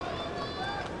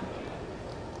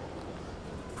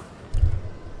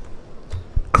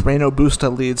Carreno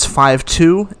Busta leads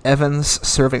 5-2. Evans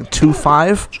serving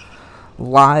 2-5.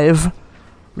 Live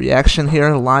reaction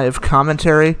here, live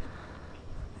commentary.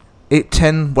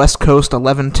 8:10 West Coast,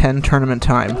 11:10 tournament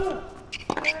time.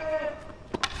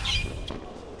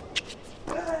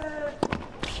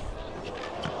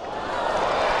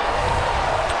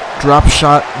 Drop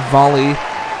shot volley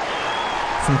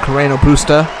from Carreno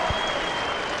Busta.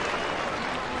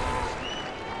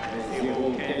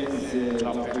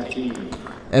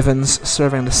 Evans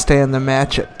serving to stay in the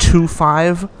match at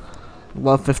 2-5.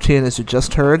 Love 15 as you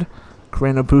just heard.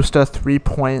 Carreno Busta 3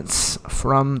 points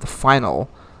from the final.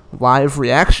 Live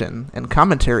reaction and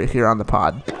commentary here on the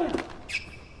pod.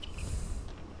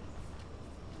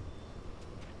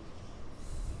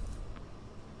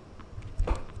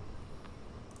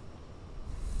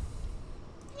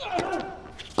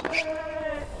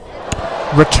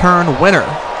 Return winner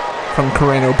from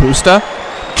Carreno Busta.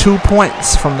 2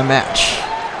 points from the match.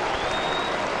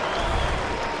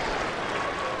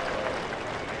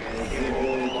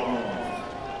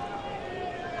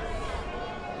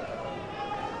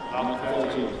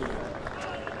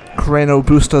 Carreno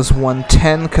Busta's won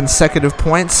 10 consecutive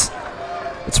points.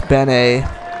 It's been a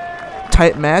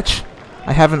tight match.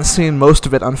 I haven't seen most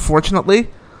of it, unfortunately.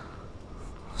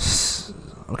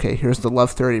 Okay, here's the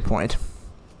love 30 point.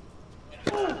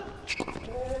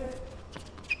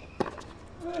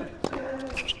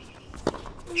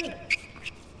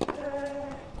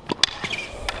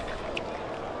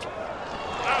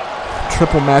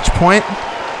 Triple match point.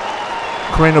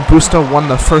 Carreno Busta won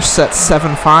the first set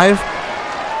 7-5.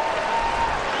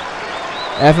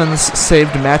 Evans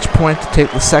saved match point to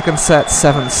take the second set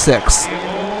 7-6.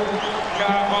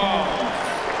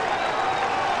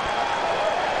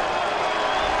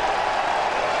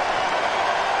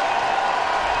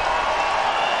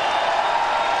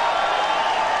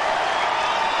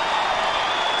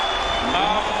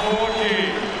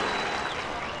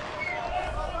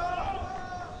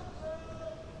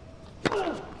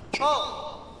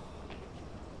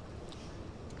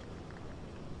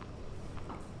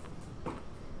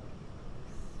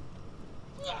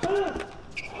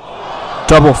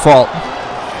 Double fault.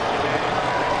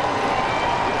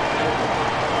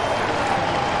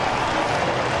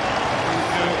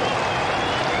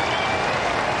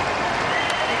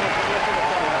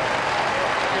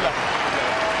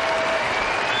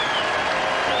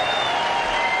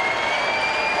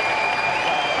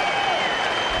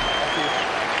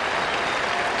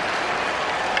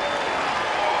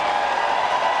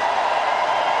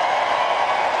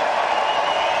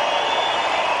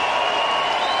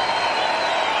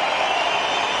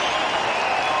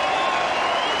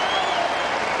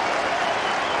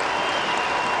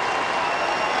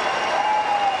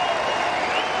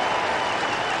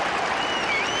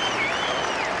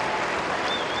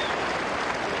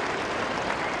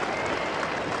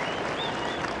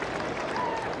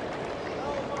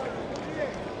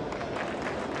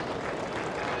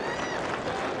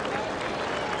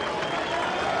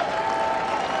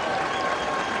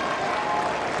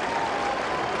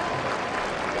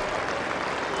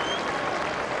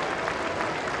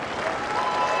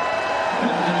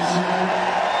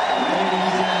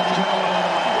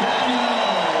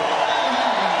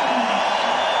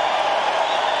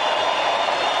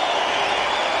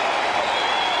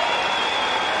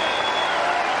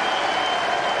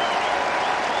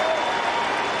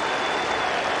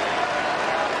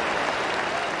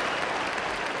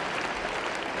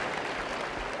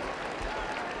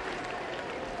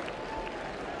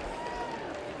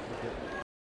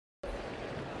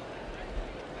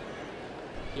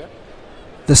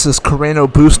 This is Carreno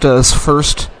Busta's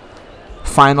first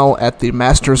final at the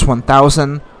Masters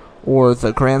 1000 or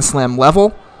the Grand Slam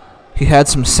level. He had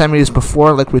some semis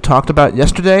before, like we talked about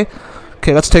yesterday.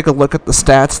 Okay, let's take a look at the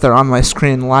stats. They're on my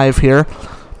screen live here.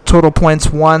 Total points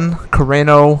won,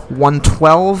 Carreno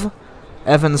 112,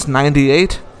 Evans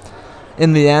 98.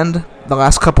 In the end, the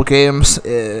last couple games,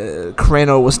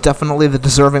 Carreno was definitely the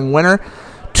deserving winner.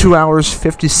 2 hours,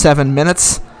 57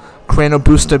 minutes. Carreno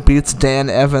Busta beats Dan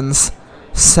Evans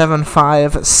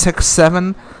 7-5,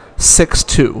 6-7,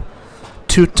 6-2.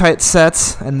 2 tight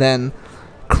sets, and then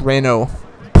Carreno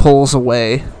pulls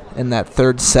away in that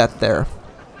third set there.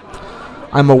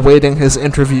 I'm awaiting his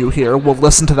interview here. We'll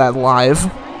listen to that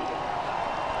live.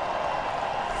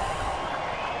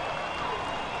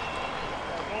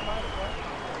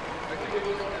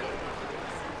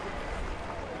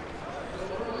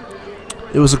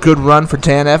 It was a good run for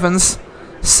Dan Evans.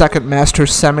 Second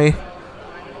Masters semi,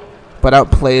 but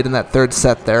outplayed in that third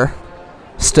set there.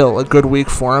 Still a good week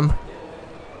for him.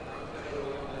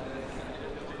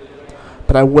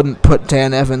 but I wouldn't put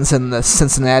Dan Evans in the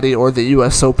Cincinnati or the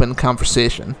U.S. Open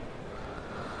conversation.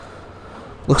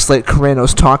 Looks like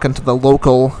Carreno's talking to the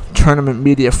local tournament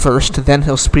media first, then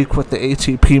he'll speak with the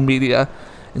ATP media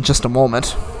in just a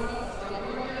moment.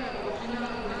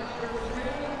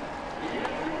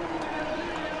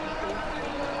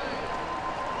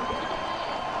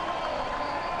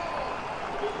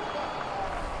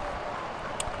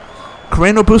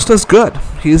 Carreno Busta's good.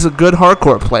 He's a good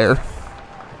hardcourt player.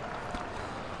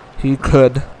 He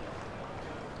could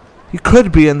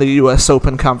be in the U.S.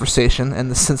 Open conversation and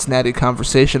the Cincinnati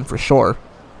conversation for sure.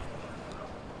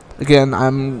 Again,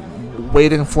 I'm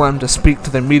waiting for him to speak to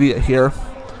the media here.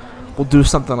 We'll do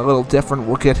something a little different.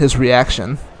 We'll get his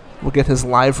reaction. We'll get his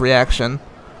live reaction.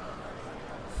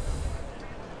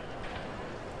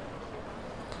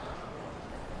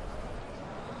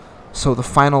 So the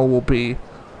final will be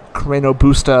Carreno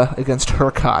Busta against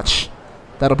Hurkacz.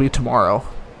 That'll be tomorrow.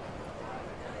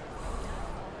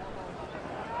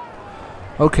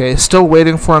 Okay, still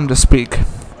waiting for him to speak.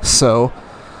 So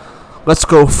let's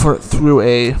go through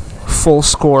a full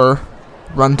score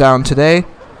rundown today.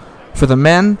 For the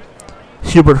men,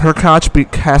 Hubert Hurkacz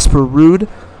beat Casper Ruud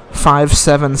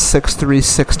 5-7, 6-3,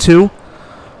 6-2.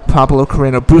 Pablo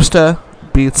Carreno Busta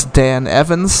beats Dan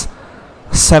Evans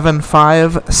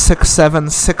 7-5, 6-7,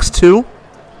 6-2.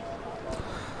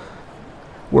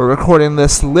 We're recording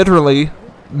this literally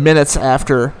minutes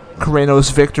after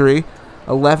Carreno's victory.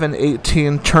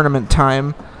 11:18 tournament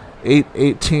time,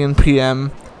 8:18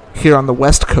 p.m. here on the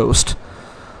West Coast.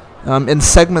 In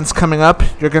segments coming up,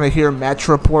 you're going to hear match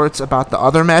reports about the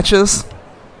other matches,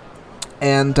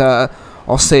 and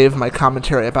I'll save my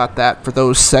commentary about that for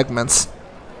those segments.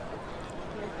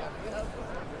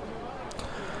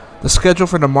 The schedule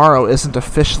for tomorrow isn't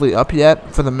officially up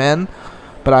yet for the men,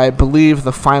 but I believe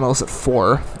the final's at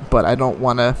 4, but I don't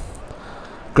want to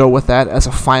go with that as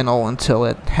a final until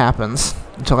it happens,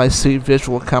 until I see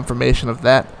visual confirmation of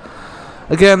that.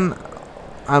 Again,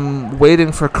 I'm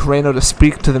waiting for Carreno to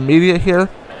speak to the media here.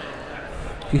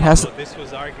 He has. This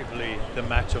was arguably the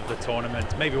match of the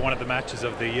tournament, maybe one of the matches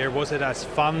of the year. Was it as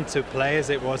fun to play as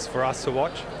it was for us to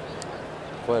watch?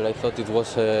 Well, I thought it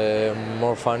was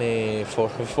more funny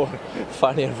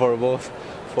funnier for both,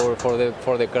 for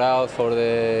the crowd, for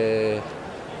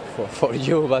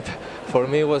you, but for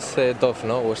me it was tough.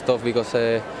 No, it was tough because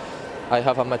I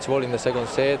have a match ball in the second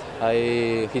set.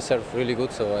 He served really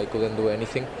good, so I couldn't do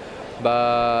anything.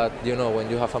 But you know, when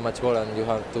you have a match ball and you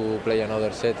have to play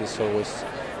another set, it's always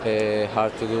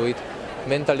hard to do it.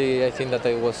 Mentally, I think that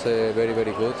I was very,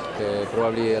 very good.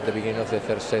 Probably at the beginning of the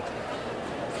third set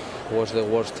was the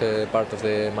worst part of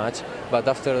the match. But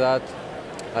after that,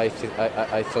 I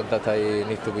thought that I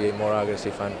need to be more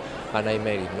aggressive, and I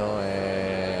made it. No,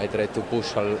 I tried to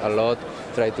push a lot,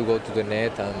 tried to go to the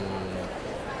net, and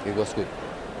it was good.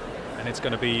 And it's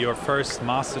going to be your first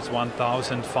Masters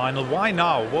 1000 final. Why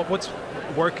now? What's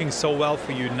working so well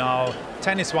for you now,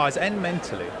 tennis-wise and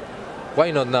mentally?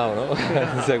 Why not now? No,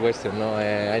 that's the question. No,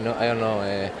 I don't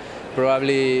know.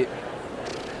 Probably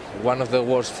one of the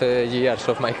worst years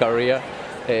of my career,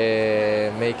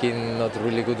 making not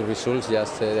really good results.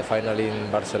 Just the final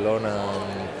in Barcelona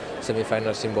and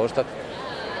semifinals in Boston.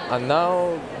 And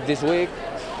now this week,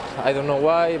 I don't know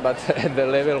why, but the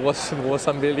level was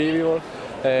unbelievable.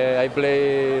 I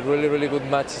played really, really good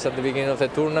matches at the beginning of the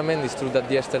tournament. It's true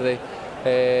that yesterday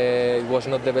it was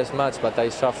not the best match, but I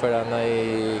suffered and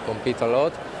I compete a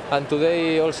lot. And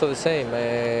today also the same.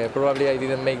 Probably I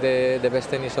didn't make the best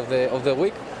tennis of the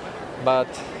week, but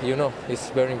you know,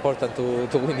 it's very important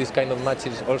to win this kind of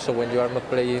matches also when you are not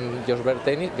playing just bare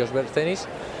tennis.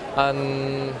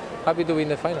 And happy to win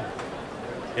the final.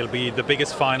 It'll be the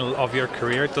biggest final of your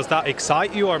career. Does that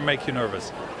excite you or make you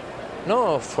nervous?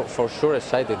 No, for sure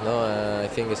excited. No, I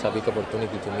think it's a big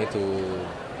opportunity to me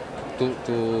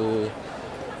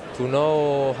to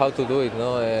know how to do it.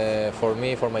 No, for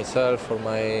me, for myself, for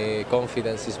my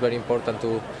confidence, it's very important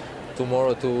to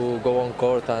tomorrow to go on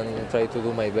court and try to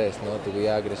do my best. No, to be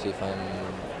aggressive and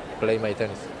play my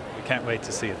tennis. We can't wait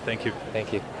to see it. Thank you.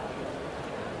 Thank you.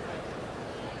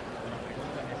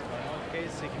 ¿Qué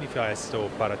significa esto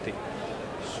para ti?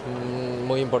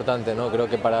 Muy importante, ¿no? Creo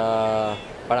que para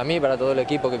mí, para todo el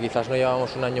equipo, que quizás no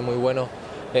llevamos un año muy bueno,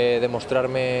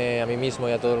 demostrarme a mí mismo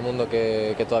y a todo el mundo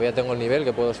que todavía tengo el nivel,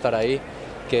 que puedo estar ahí,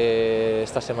 que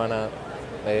esta semana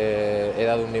he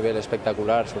dado un nivel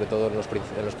espectacular, sobre todo en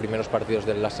los primeros partidos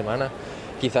de la semana.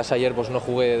 Quizás ayer pues no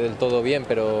jugué del todo bien,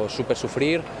 pero supe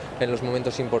sufrir en los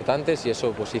momentos importantes y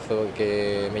eso pues hizo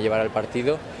que me llevara el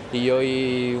partido. Y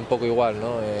hoy un poco igual,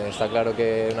 ¿no? Está claro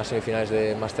que unas semifinales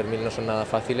de Master 1000 no son nada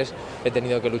fáciles. He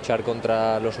tenido que luchar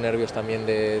contra los nervios también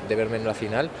de verme en la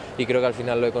final y creo que al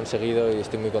final lo he conseguido y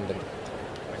estoy muy contento.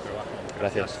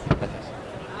 Gracias.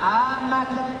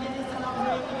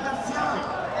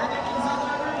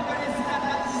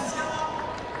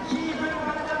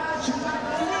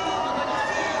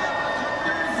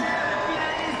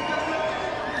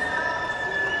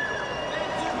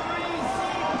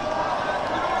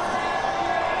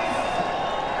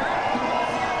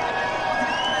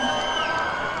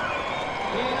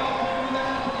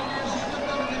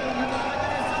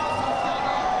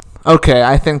 Okay,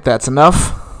 I think that's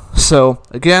enough. So,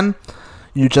 again,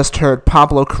 you just heard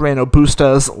Pablo Carreno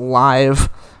Busta's live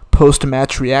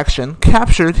post-match reaction,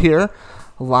 captured here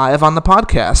live on the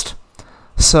podcast.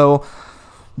 So,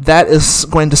 that is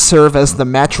going to serve as the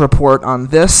match report on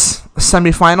this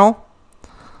semifinal.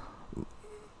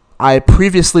 I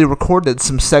previously recorded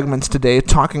some segments today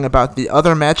talking about the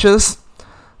other matches,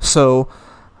 so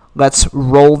let's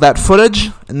roll that footage,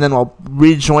 and then I'll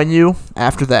rejoin you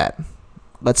after that.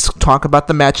 Let's talk about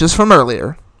the matches from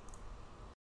earlier.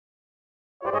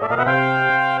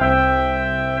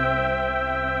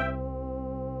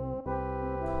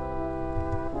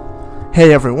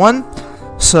 Hey everyone,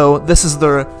 so this is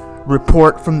the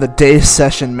report from the day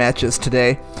session matches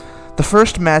today. The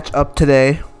first match up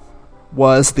today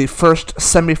was the first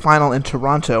semifinal in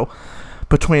Toronto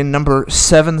between number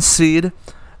 7 seed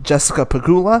Jessica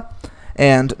Pegula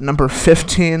and number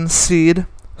 15 seed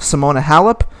Simona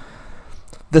Halep.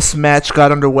 This match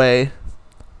got underway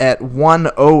at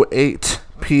 1:08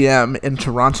 p.m. in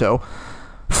Toronto.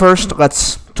 First,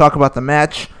 let's talk about the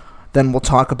match, then we'll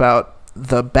talk about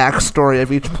the backstory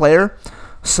of each player.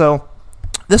 So,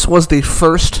 this was the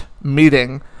first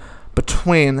meeting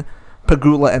between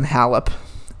Pegula and Halep,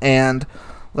 and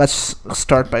let's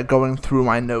start by going through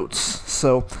my notes.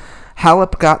 So,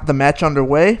 Halep got the match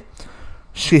underway.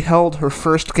 She held her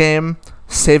first game,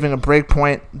 saving a break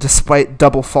point despite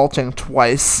double faulting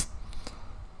twice.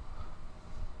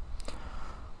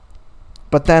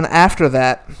 But then after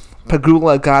that,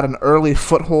 Pegula got an early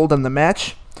foothold in the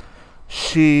match.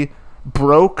 She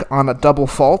broke on a double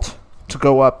fault to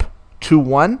go up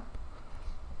 2-1.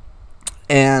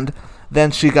 And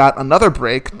then she got another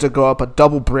break to go up a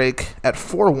double break at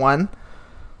 4-1.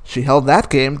 She held that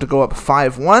game to go up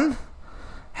 5-1.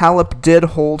 Halep did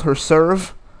hold her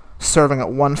serve, serving at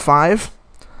 1-5.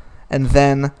 And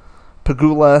then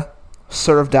Pegula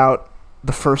served out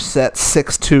the first set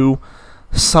 6-2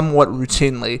 somewhat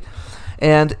routinely.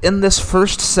 And in this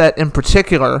first set in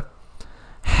particular,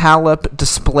 Halep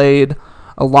displayed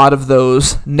a lot of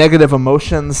those negative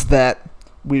emotions that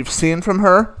we've seen from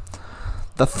her.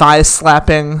 The thigh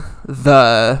slapping,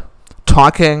 the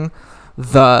talking,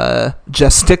 the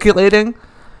gesticulating,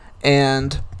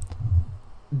 and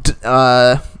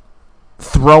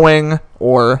throwing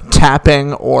or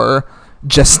tapping or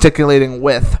gesticulating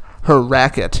with her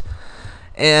racket.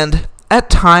 And at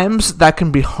times that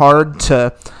can be hard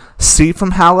to see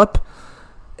from Halep.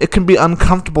 It can be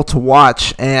uncomfortable to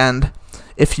watch, and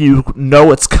if you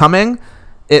know it's coming,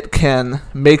 it can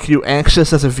make you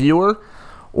anxious as a viewer,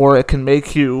 or it can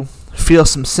make you feel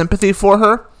some sympathy for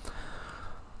her.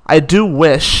 I do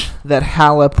wish that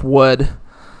Halep would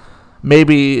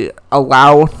maybe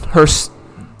allow her...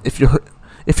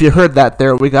 If you heard that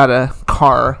there, we got a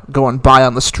car going by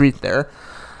on the street there.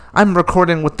 I'm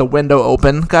recording with the window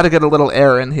open. Got to get a little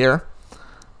air in here.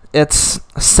 It's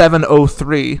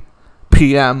 7:03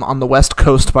 p.m. on the West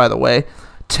Coast, by the way.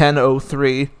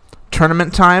 10:03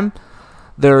 tournament time.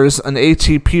 There's an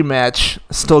ATP match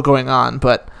still going on,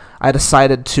 but I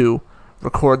decided to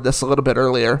record this a little bit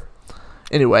earlier.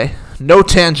 Anyway, no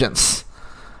tangents.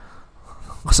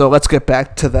 So let's get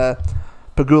back to the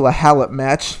Pegula-Halep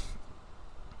match.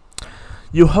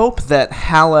 You hope that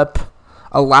Halep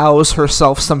allows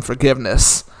herself some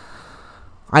forgiveness.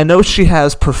 I know she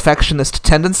has perfectionist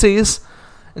tendencies,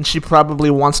 and she probably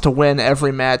wants to win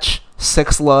every match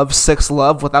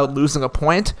 6-love without losing a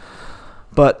point,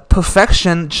 but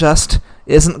perfection just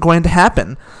isn't going to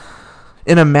happen.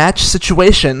 In a match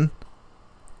situation,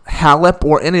 Halep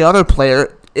or any other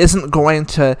player isn't going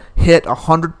to hit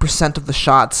 100% of the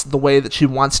shots the way that she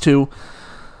wants to.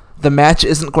 The match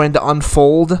isn't going to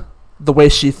unfold the way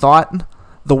she thought,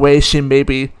 the way she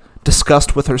maybe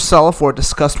discussed with herself or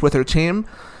discussed with her team.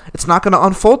 It's not going to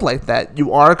unfold like that.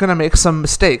 You are going to make some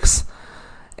mistakes,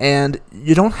 and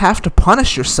you don't have to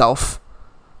punish yourself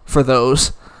for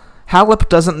those. Halep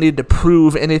doesn't need to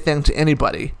prove anything to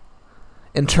anybody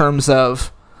in terms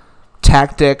of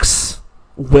tactics,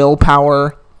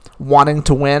 willpower, wanting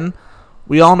to win.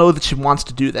 We all know that she wants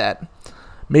to do that.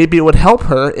 Maybe it would help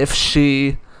her if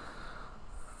she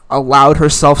allowed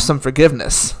herself some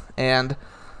forgiveness. And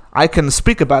I can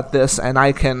speak about this, and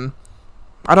I don't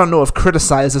know if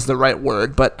criticize is the right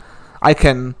word, but I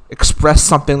can express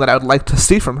something that I would like to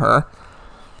see from her.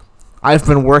 I've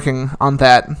been working on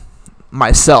that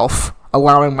myself,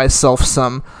 allowing myself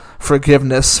some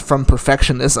forgiveness from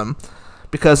perfectionism,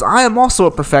 because I am also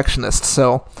a perfectionist.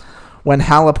 So when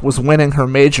Halep was winning her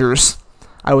majors,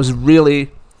 I was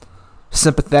really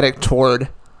sympathetic toward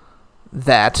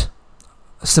that,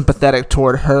 sympathetic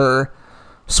toward her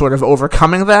sort of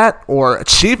overcoming that or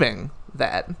achieving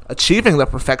the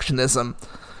perfectionism,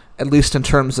 at least in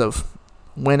terms of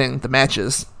winning the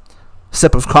matches.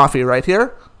 Sip of coffee right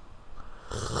here.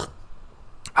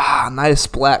 Nice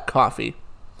black coffee.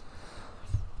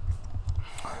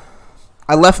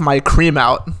 I left my cream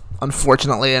out,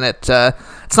 unfortunately, and it's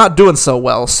not doing so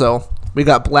well, so we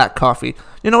got black coffee.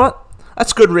 You know what?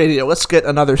 That's good radio. Let's get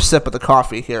another sip of the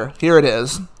coffee here. Here it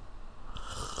is.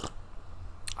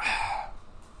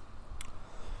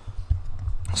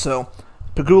 So,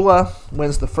 Pegula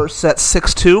wins the first set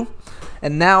 6-2,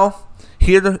 and now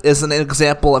here is an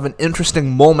example of an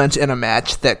interesting moment in a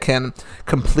match that can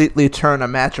completely turn a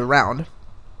match around.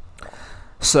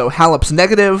 So Halep's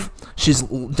negative. She's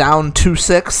down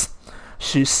 2-6.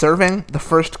 She's serving the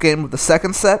first game of the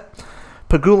second set.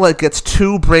 Pegula gets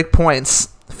 2 break points,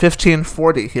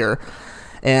 15-40 here.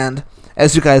 And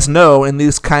as you guys know, in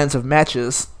these kinds of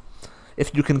matches,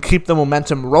 if you can keep the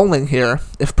momentum rolling here,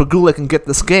 if Pegula can get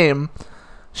this game,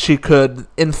 she could,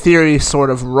 in theory, sort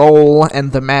of roll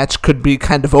and the match could be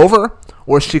kind of over,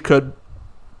 or she could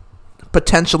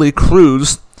potentially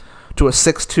cruise to a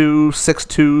 6-2,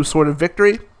 6-2 sort of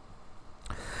victory.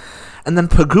 And then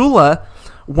Pegula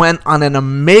went on an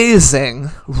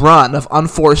amazing run of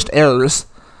unforced errors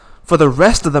for the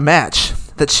rest of the match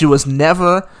that she was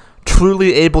never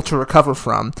truly able to recover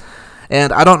from.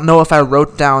 And I don't know if I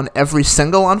wrote down every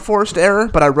single unforced error,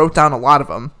 but I wrote down a lot of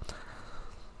them.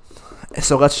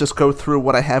 So let's just go through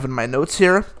what I have in my notes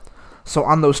here. So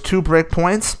on those 2 break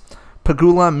points,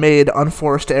 Pegula made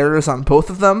unforced errors on both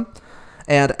of them.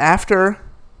 And after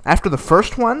the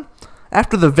first one,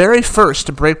 after the very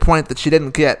first break point that she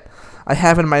didn't get, I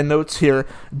have in my notes here,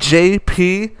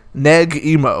 JP neg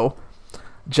emo.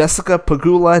 Jessica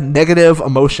Pegula negative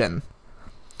emotion.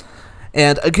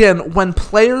 And again, when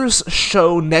players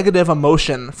show negative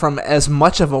emotion from as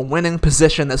much of a winning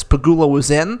position as Pegula was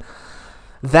in,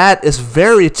 that is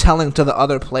very telling to the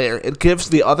other player. It gives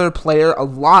the other player a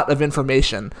lot of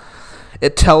information.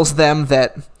 It tells them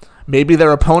that maybe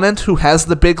their opponent, who has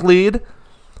the big lead,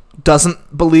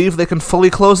 doesn't believe they can fully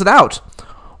close it out.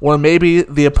 Or maybe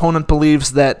the opponent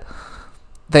believes that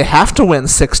they have to win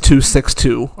 6-2,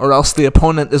 6-2, or else the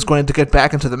opponent is going to get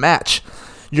back into the match.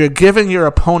 You're giving your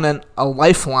opponent a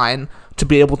lifeline to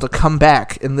be able to come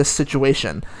back in this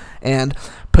situation. And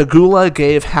Pegula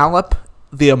gave Halep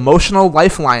the emotional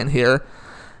lifeline here,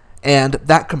 and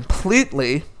that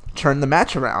completely turned the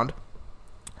match around.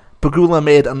 Pegula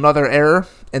made another error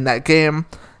in that game.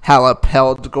 Halep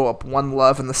held to go up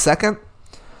 1-love in the second.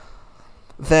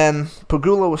 Then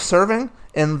Pegula was serving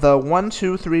in the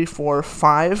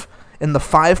 5 in the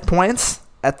 5 points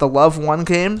at the love 1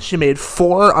 game. She made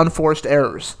 4 unforced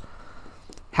errors.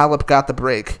 Halep got the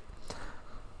break.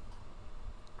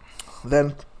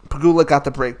 Then Pegula got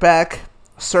the break back.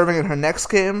 Serving in her next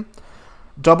game,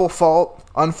 double fault,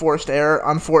 unforced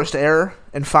error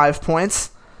in 5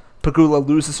 points. Pegula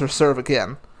loses her serve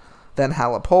again. Then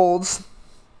Halep holds.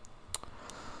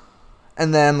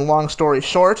 And then, long story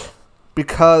short,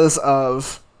 because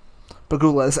of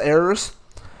Pegula's errors,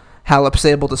 Halep's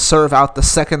able to serve out the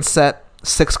second set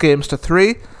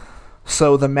 6-3.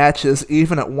 So the match is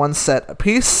even at 1 set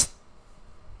apiece.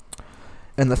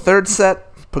 In the third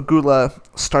set, Pegula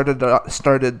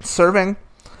started serving.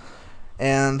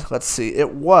 And let's see,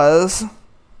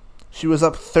 she was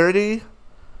up 30-15?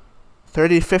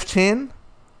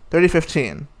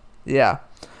 30-15, yeah.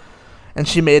 And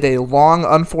she made a long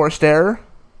unforced error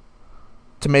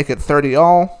to make it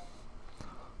 30-all.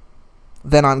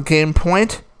 Then on game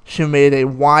point, she made a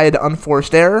wide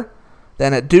unforced error.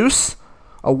 Then at deuce,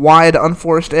 a wide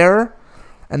unforced error.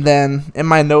 And then in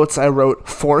my notes, I wrote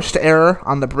forced error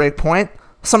on the break point.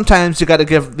 Sometimes you got to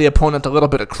give the opponent a little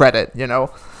bit of credit, you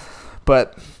know.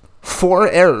 But 4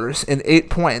 errors in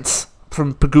 8 points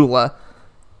from Pegula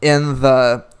in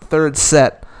the third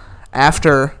set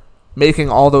after making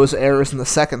all those errors in the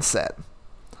second set.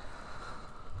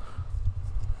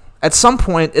 at some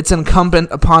point it's incumbent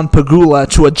upon Pegula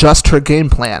to adjust her game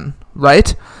plan,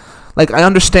 right? Like, I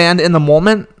understand in the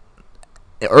moment,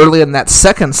 early in that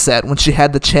second set, when she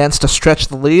had the chance to stretch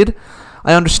the lead,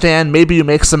 I understand maybe you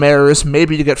make some errors,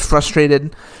 maybe you get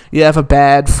frustrated, you have a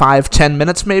bad 5-10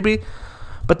 minutes maybe,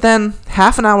 but then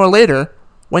half an hour later,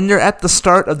 when you're at the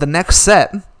start of the next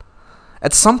set,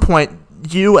 at some point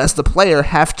you as the player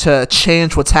have to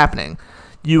change what's happening.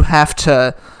 You have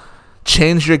to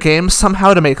change your game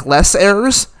somehow to make less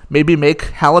errors, maybe make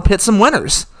Halep hit some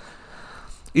winners.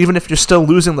 Even if you're still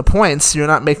losing the points, you're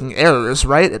not making errors,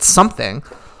 right? It's something.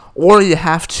 Or you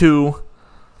have to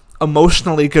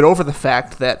emotionally get over the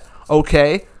fact that,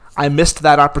 okay, I missed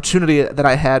that opportunity that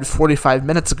I had 45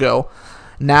 minutes ago.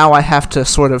 Now I have to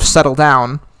sort of settle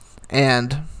down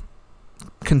and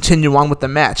continue on with the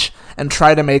match and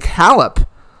try to make Halep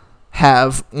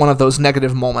have one of those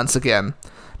negative moments again,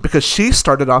 because she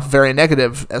started off very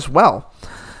negative as well.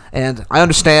 And I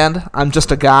understand I'm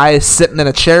just a guy sitting in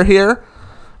a chair here,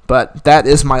 but that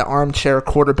is my armchair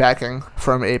quarterbacking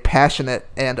from a passionate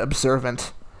and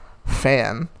observant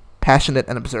fan. Passionate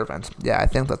and observant. Yeah, I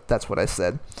think that's what I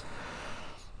said.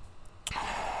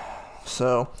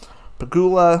 So,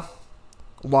 Pegula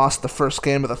lost the first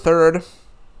game of the third.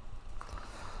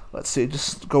 Let's see,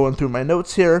 just going through my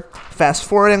notes here. Fast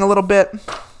forwarding a little bit.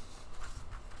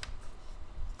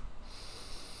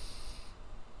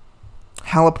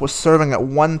 Halep was serving at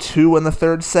 1-2 in the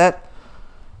third set.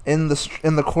 In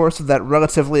the course of that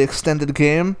relatively extended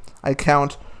game, I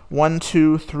count 1,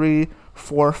 2, 3,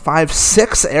 4, 5,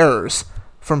 6 errors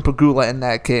from Pegula in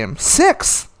that game.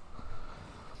 6!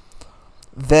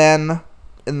 Then,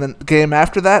 in the game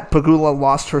after that, Pegula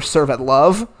lost her serve at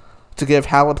love to give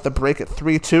Halep the break at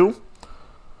 3-2.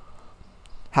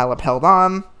 Halep held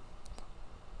on.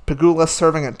 Pegula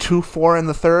serving at 2-4 in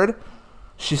the third.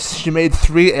 She made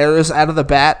 3 errors out of the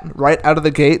bat, right out of the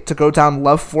gate, to go down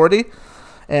love 40.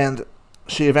 And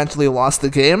she eventually lost the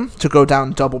game to go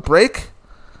down double break.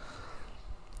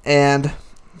 And,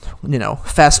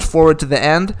 fast forward to the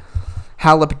end,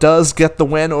 Halep does get the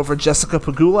win over Jessica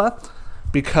Pegula,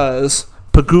 because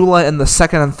Pegula in the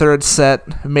second and third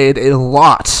set made a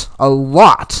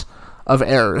lot of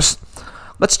errors.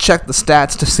 Let's check the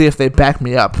stats to see if they back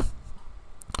me up.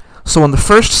 So in the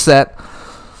first set,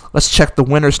 let's check the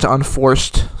winners to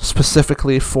unforced,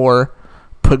 specifically for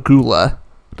Pegula.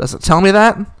 Does it tell me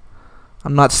that?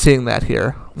 I'm not seeing that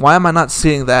here. Why am I not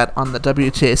seeing that on the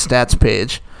WTA stats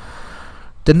page?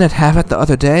 Didn't it have it the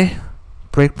other day?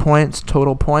 Break points,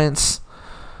 total points,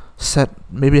 set.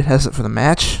 Maybe it has it for the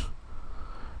match.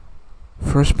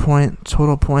 First point,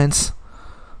 total points.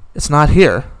 It's not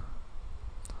here.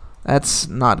 That's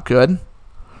not good.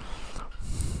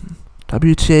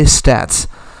 WTA stats.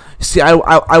 See,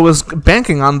 I was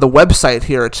banking on the website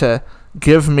here to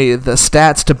give me the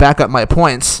stats to back up my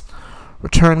points.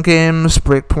 Return games,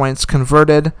 break points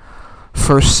converted,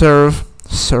 first serve,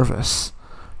 service.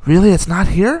 Really? It's not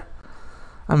here?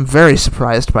 I'm very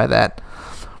surprised by that.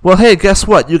 Well, hey, guess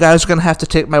what? You guys are going to have to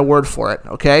take my word for it,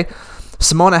 okay?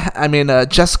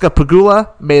 Jessica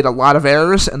Pegula made a lot of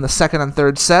errors in the second and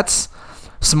third sets.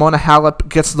 Simona Halep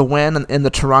gets the win in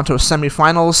the Toronto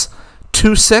semifinals,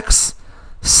 2-6,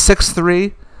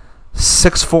 6-3,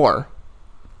 6-4.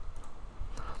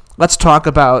 Let's talk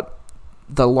about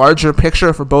the larger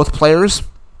picture for both players.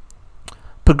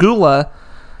 Pegula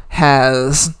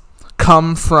has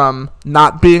come from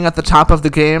not being at the top of the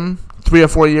game 3 or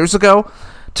 4 years ago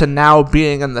to now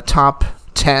being in the top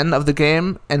 10 of the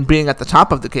game and being at the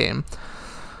top of the game.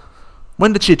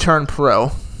 When did she turn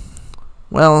pro?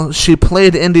 Well, she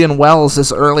played Indian Wells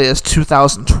as early as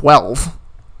 2012.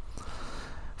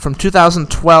 From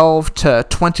 2012 to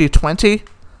 2020,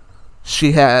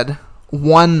 she had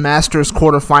one Masters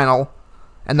quarterfinal,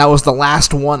 and that was the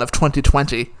last one of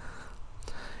 2020.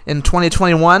 In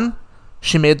 2021,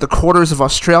 she made the quarters of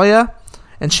Australia,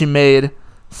 and she made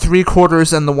 3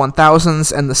 quarters in the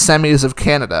 1000s and the semis of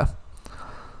Canada.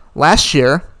 This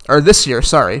year,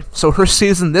 so her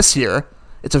season this year,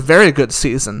 it's a very good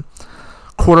season.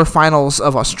 Quarterfinals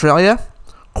of Australia,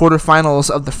 quarterfinals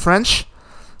of the French,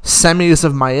 semis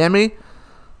of Miami.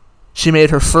 She made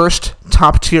her first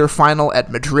top-tier final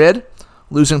at Madrid,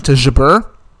 losing to Jabeur,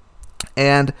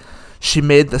 and she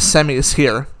made the semis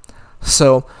here.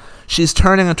 So she's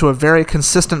turning into a very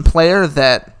consistent player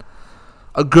that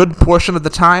a good portion of the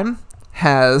time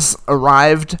has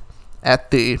arrived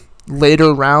at the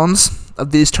later rounds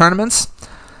of these tournaments.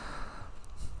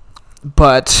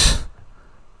 But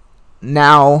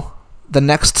now the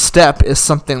next step is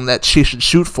something that she should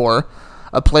shoot for.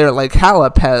 A player like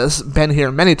Halep has been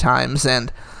here many times,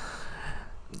 and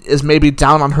is maybe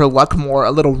down on her luck more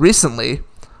a little recently,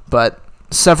 but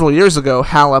several years ago,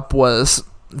 Halep was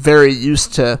very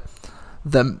used to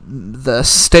the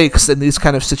stakes in these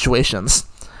kind of situations.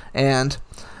 And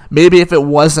maybe if it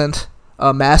wasn't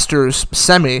a Masters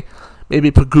semi, maybe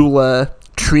Pegula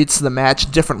treats the match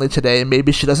differently today.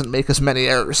 Maybe she doesn't make as many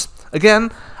errors.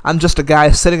 Again, I'm just a guy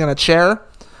sitting in a chair,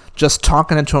 just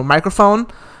talking into a microphone,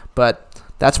 but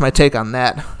that's my take on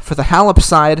that. For the Halep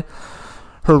side,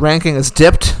 her ranking is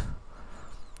dipped,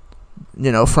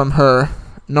 from her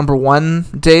number 1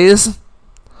 days.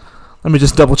 Let me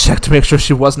just double check to make sure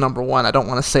she was number 1. I don't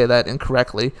want to say that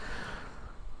incorrectly.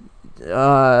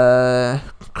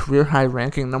 Career high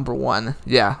ranking number 1.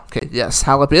 Yeah, okay, yes.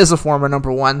 Halep is a former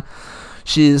number 1.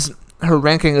 Her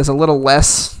ranking is a little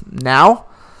less now.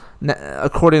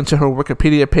 According to her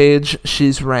Wikipedia page,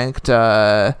 she's ranked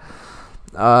number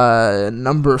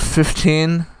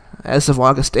 15 as of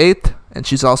August 8th, and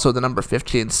she's also the number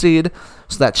 15 seed,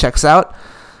 so that checks out.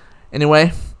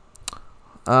 Anyway,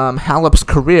 Halep's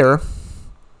career,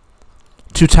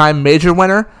 2-time major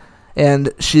winner,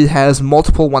 and she has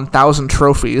multiple 1,000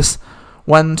 trophies.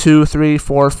 1, 2, 3,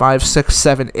 4, 5, 6,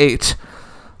 7, 8.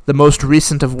 The most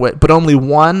recent of which, but only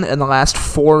 1 in the last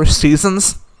 4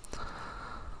 seasons.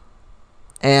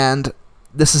 And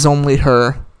this is only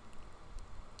her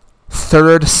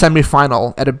 3rd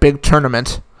semifinal at a big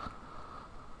tournament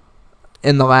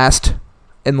in last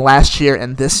year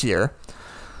and this year.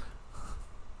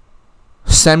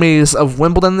 Semis of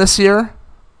Wimbledon this year,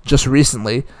 just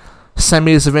recently.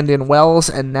 Semis of Indian Wells,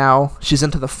 and now she's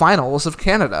into the finals of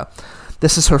Canada.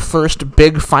 This is her first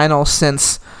big final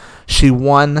since she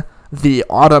won the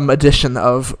autumn edition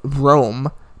of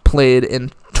Rome, played in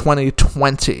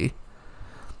 2020.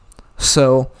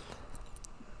 So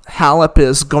Halep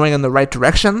is going in the right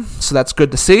direction, so that's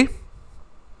good to see.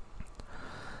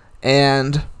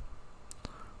 And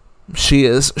she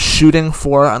is shooting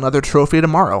for another trophy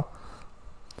tomorrow.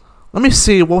 Let me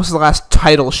see, what was the last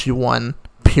title she won,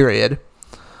 period?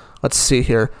 Let's see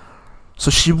here. So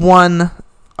she won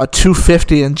a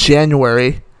 250 in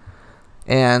January,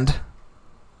 and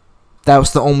that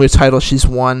was the only title she's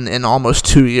won in almost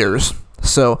 2 years.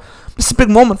 So it's a big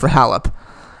moment for Halep.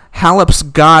 Halep's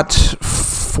got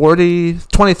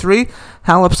 23.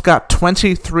 Halep's got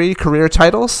 23 career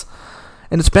titles,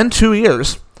 and it's been 2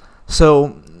 years.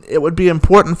 So it would be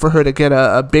important for her to get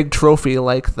a big trophy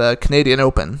like the Canadian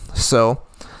Open. So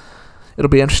it'll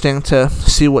be interesting to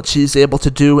see what she's able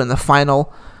to do in the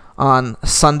final on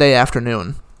Sunday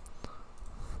afternoon.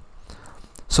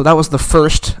 So that was the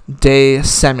first day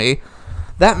semi.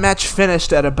 That match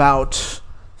finished at about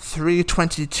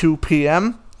 3:22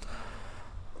 p.m.,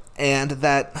 and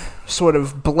that sort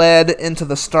of bled into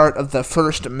the start of the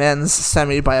first men's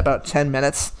semi by about 10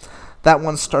 minutes. That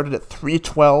one started at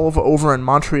 3:12 over in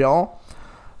Montreal.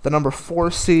 The number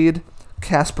 4 seed,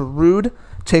 Casper Ruud,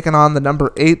 taking on the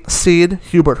number 8 seed,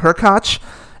 Hubert Hurkacz.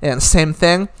 And same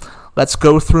thing. Let's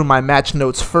go through my match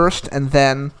notes first, and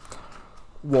then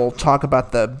we'll talk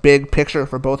about the big picture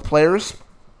for both players.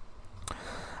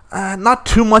 Not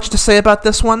too much to say about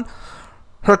this one.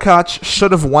 Hurkacz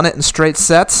should have won it in straight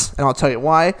sets, and I'll tell you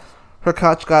why.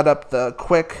 Hurkacz got up the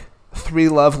quick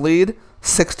 3-love lead,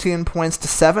 16 points to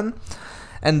 7,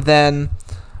 and then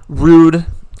Ruud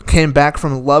came back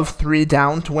from love 3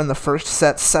 down to win the first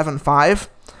set 7-5.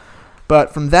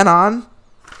 But from then on,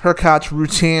 Hurkacz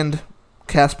routined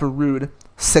Casper Ruud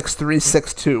 6-3,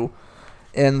 6-2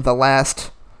 in the last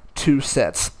 2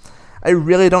 sets. I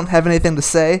really don't have anything to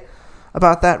say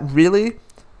about that, really.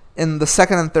 In the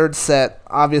second and third set,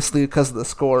 obviously because of the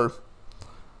score,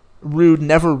 Ruud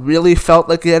never really felt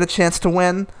like he had a chance to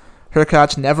win.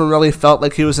 Hurkacz never really felt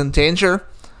like he was in danger.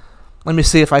 Let me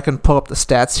see if I can pull up the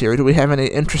stats here. Do we have any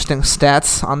interesting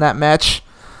stats on that match?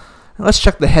 Let's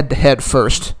check the head-to-head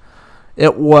first.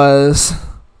 It was...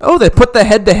 Oh, they put the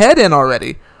head-to-head in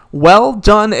already. Well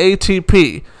done,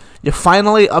 ATP. You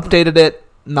finally updated it,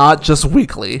 not just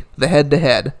weekly, the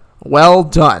head-to-head. Well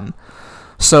done.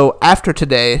 So after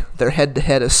today, their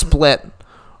head-to-head is split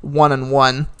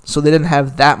 1-1, so they didn't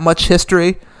have that much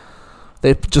history.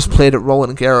 They just played at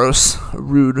Roland Garros.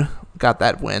 Ruud got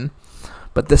that win.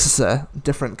 But this is a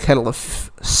different kettle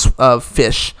of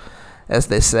fish, as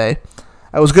they say.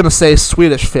 I was going to say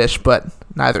Swedish fish, but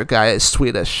neither guy is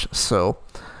Swedish, so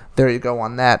there you go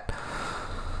on that.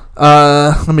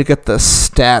 Let me get the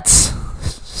stats.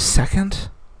 Second?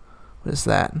 What is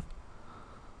that?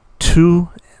 2.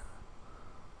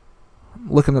 I'm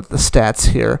looking at the stats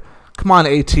here. Come on,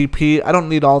 ATP. I don't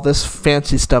need all this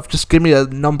fancy stuff. Just give me a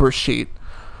number sheet.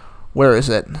 Where is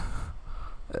it?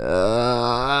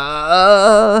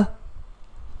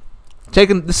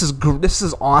 This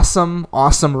is awesome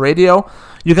radio.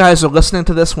 You guys are listening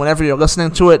to this whenever you're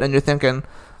listening to it, and you're thinking,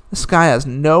 this guy has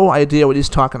no idea what he's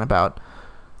talking about.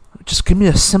 Just give me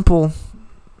a simple...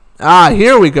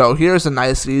 here we go. Here's a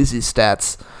nice, easy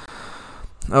stats.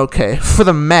 Okay, for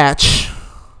the match...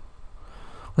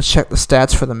 Let's check the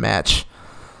stats for the match.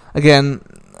 Again,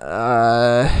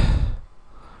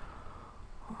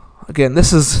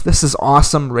 this is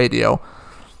awesome radio.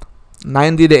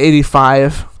 90 to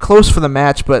 85, close for the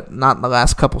match, but not in the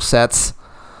last couple sets.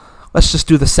 Let's just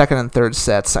do the second and third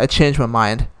sets. I changed my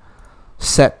mind.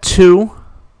 Set 2.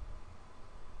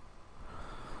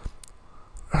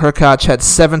 Hurkacz had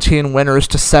 17 winners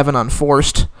to 7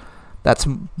 unforced. That's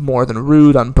more than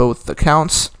Ruud on both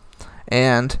accounts.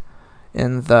 And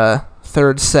in the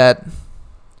third set,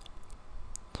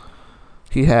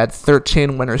 he had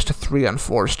 13 winners to 3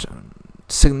 unforced.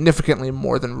 Significantly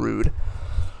more than Ruud.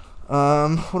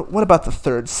 What about the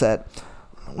third set?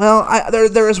 Well,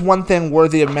 there is one thing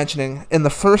worthy of mentioning. In the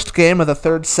first game of the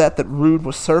third set that Ruud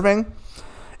was serving,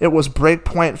 it was break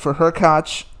point for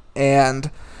Hurkacz, and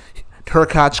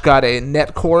Hurkacz got a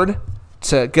net cord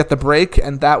to get the break,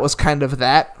 and that was kind of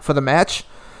that for the match.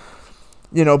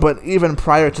 But even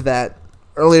prior to that,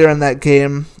 earlier in that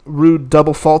game, Ruud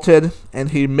double faulted,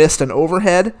 and he missed an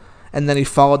overhead, and then he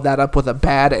followed that up with a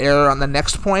bad error on the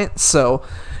next point. So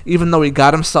even though he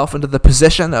got himself into the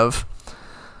position of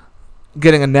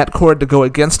getting a net cord to go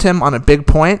against him on a big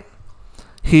point,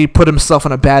 he put himself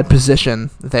in a bad position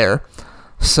there.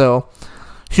 So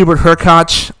Hubert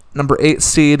Hurkacz, number 8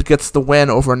 seed, gets the win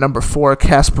over number 4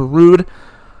 Casper Ruud.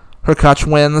 Hurkacz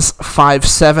wins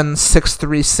 5-7,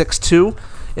 6-3, 6-2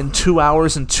 in 2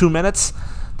 hours and 2 minutes.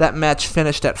 That match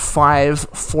finished at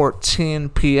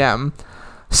 5:14 p.m.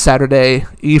 Saturday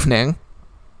evening,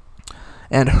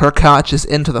 and Hurkacz is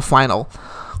into the final.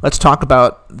 Let's talk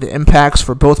about the impacts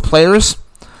for both players.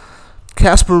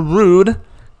 Casper Ruud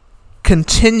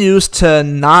continues to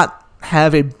not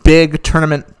have a big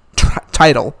tournament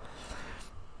title.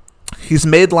 He's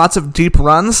made lots of deep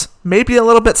runs, maybe a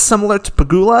little bit similar to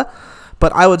Pegula,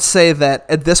 but I would say that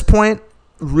at this point,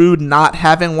 Ruud not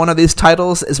having one of these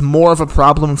titles is more of a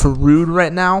problem for Ruud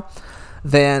right now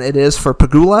than it is for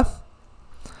Pegula.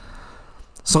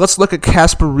 So let's look at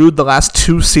Casper Ruud the last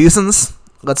 2 seasons.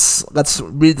 Let's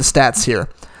read the stats here.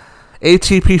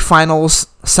 ATP Finals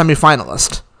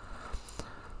semifinalist.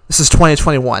 This is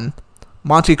 2021.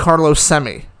 Monte Carlo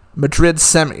semi, Madrid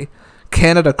semi,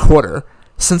 Canada quarter,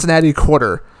 Cincinnati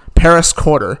quarter, Paris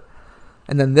quarter,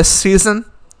 and then this season,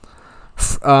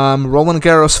 Roland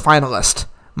Garros finalist,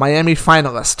 Miami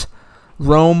finalist,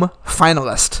 Rome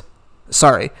finalist.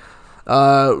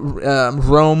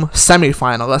 Rome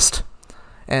semifinalist,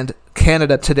 and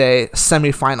Canada today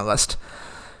semifinalist.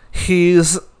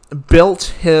 He's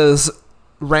built his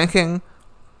ranking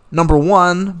number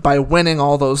 1 by winning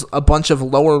a bunch of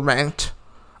lower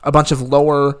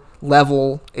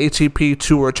level ATP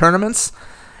Tour tournaments,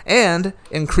 and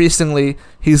increasingly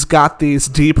he's got these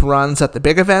deep runs at the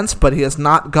big events, but he has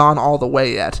not gone all the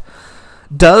way yet.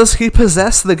 Does he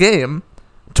possess the game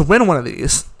to win one of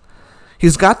these?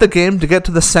 He's got the game to get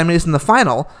to the semis and the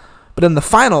final, but in the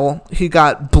final he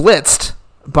got blitzed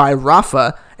by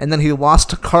Rafa, and then he lost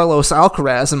to Carlos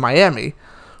Alcaraz in Miami,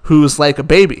 who's like a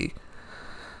baby.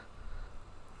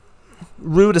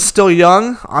 Ruud is still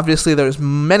young. Obviously, there's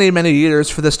many, many years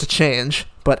for this to change.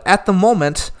 But at the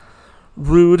moment,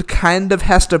 Ruud kind of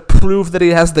has to prove that he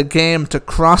has the game to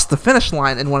cross the finish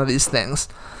line in one of these things.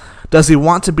 Does he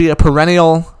want to be a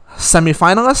perennial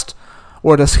semifinalist,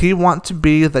 or does he want to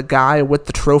be the guy with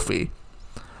the trophy?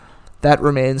 That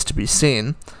remains to be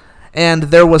seen. And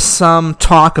there was some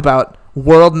talk about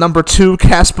world number 2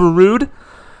 Casper Ruud,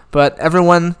 but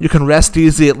everyone, you can rest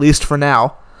easy at least for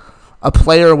now. A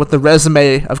player with the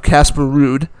resume of Casper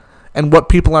Ruud, and what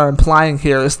people are implying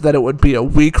here is that it would be a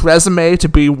weak resume to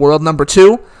be world number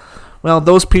 2. Well,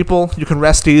 those people, you can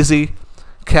rest easy.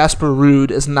 Casper Ruud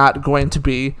is not going to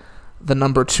be the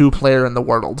number 2 player in the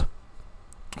world.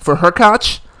 For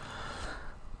Hurkacz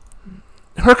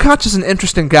is an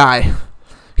interesting guy.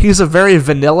 He's a very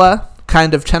vanilla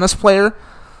kind of tennis player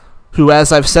who,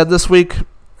 as I've said this week,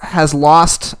 has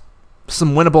lost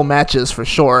some winnable matches for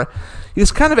sure.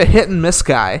 He's kind of a hit-and-miss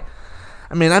guy.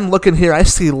 I mean, I'm looking here, I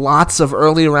see lots of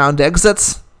early round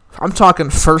exits. I'm talking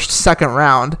first, second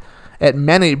round at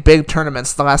many big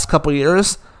tournaments the last couple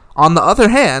years. On the other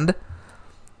hand,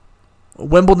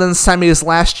 Wimbledon semis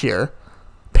last year,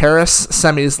 Paris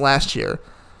semis last year,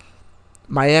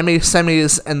 Miami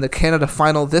semis, and the Canada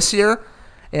final this year,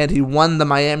 and he won the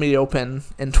Miami Open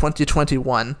in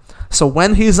 2021. So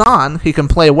when he's on, he can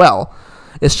play well.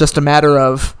 It's just a matter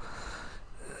of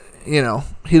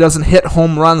he doesn't hit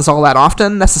home runs all that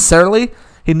often necessarily.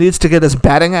 He needs to get his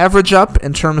batting average up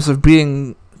in terms of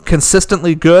being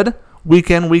consistently good week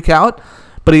in, week out,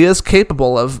 but he is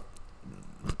capable of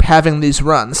having these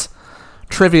runs.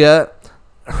 Trivia: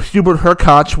 Hubert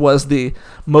Hurkacz was the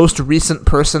most recent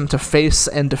person to face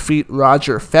and defeat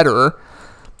Roger Federer.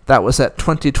 That was at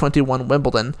 2021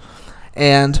 Wimbledon.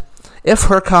 And if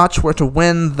Hurkacz were to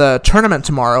win the tournament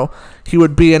tomorrow, he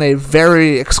would be in a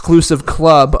very exclusive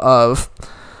club of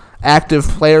active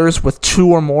players with 2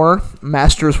 or more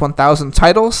Masters 1000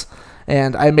 titles,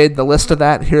 and I made the list of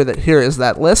that. Here is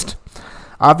that list.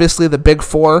 Obviously, the big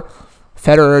four,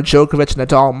 Federer, Djokovic,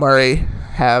 Nadal, Murray,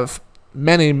 have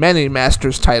many, many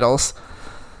Masters titles.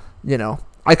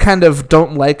 I kind of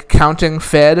don't like counting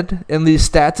Fed in these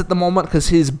stats at the moment because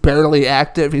he's barely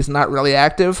active. He's not really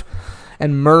active.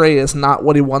 And Murray is not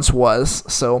what he once was.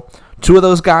 So 2 of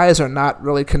those guys are not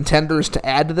really contenders to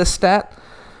add to this stat.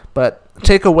 But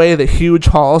take away the huge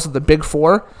hauls of the big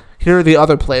four, here are the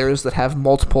other players that have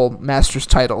multiple Masters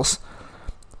titles.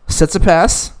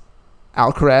 Tsitsipas,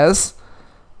 Alcaraz,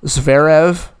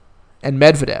 Zverev, and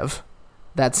Medvedev.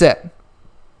 That's it.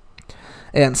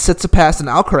 And Tsitsipas and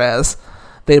Alcaraz,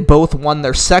 they both won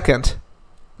their second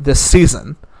this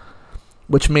season,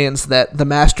 which means that the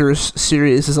Masters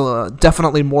series is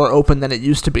definitely more open than it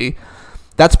used to be.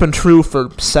 That's been true for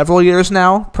several years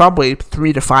now, probably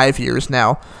 3 to 5 years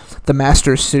now. The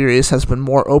Masters series has been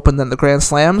more open than the Grand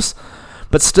Slams,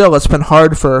 but still it's been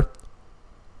hard for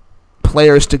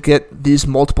players to get these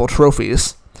multiple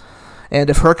trophies. And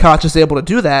if Hurkacz is able to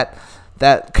do that,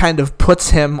 that kind of puts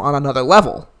him on another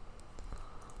level.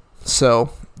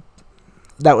 So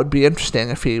that would be interesting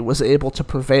if he was able to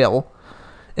prevail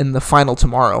in the final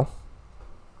tomorrow.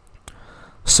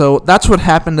 So that's what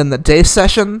happened in the day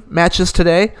session matches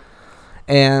today,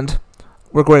 and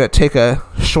we're going to take a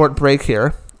short break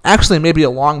here. Actually, maybe a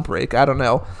long break, I don't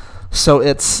know. So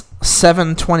it's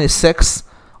 7:26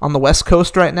 on the West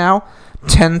Coast right now,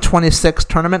 10:26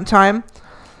 tournament time.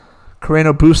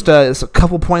 Carreno Busta is a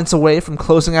couple points away from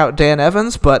closing out Dan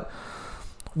Evans, but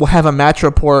we'll have a match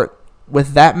report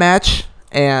with that match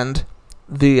and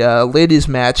the ladies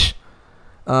match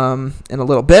in a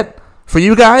little bit. For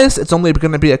you guys, it's only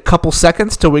going to be a couple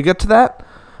seconds till we get to that,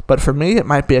 but for me, it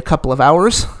might be a couple of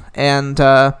hours. And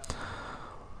for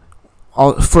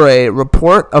a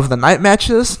report of the night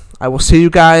matches, I will see you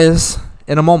guys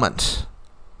in a moment.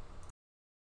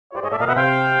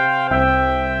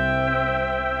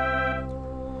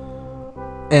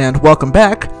 And welcome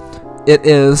back. It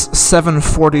is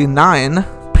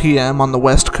 7:49 p.m. on the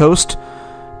West Coast,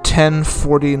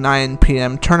 10:49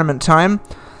 p.m. tournament time.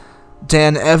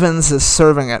 Dan Evans is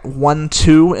serving at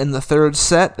 1-2 in the third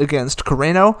set against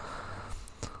Carreno.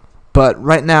 But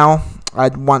right now,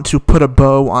 I'd want to put a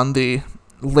bow on the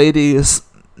ladies'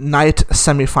 night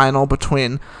semifinal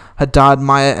between Haddad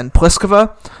Maia and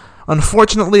Pliskova.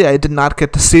 Unfortunately, I did not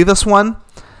get to see this one.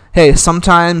 Hey,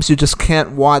 sometimes you just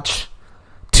can't watch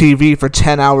TV for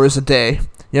 10 hours a day.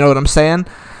 You know what I'm saying?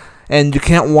 And you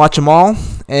can't watch them all.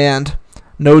 And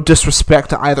no disrespect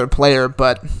to either player,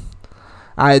 but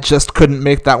I just couldn't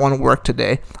make that one work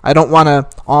today. I don't want to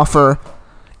offer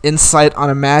insight on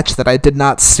a match that I did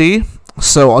not see,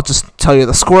 so I'll just tell you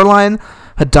the scoreline.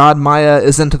 Haddad Maia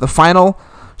is into the final.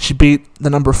 She beat the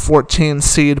number 14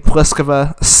 seed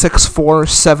Pliskova 6-4,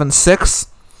 7-6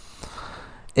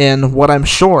 in what I'm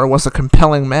sure was a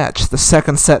compelling match. The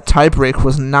second set tiebreak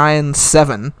was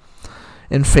 9-7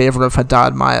 in favor of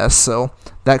Haddad Maia, so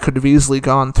that could have easily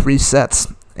gone 3 sets.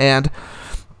 And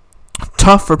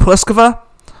tough for Pliskova.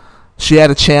 She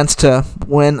had a chance to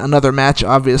win another match,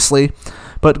 obviously,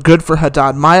 but good for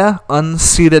Haddad Maia,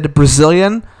 unseeded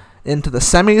Brazilian, into the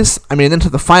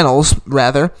finals,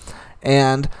 rather.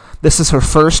 And this is her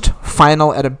first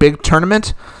final at a big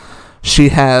tournament. She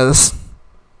has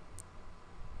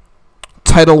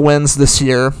title wins this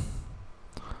year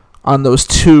on those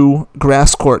 2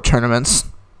 grass court tournaments.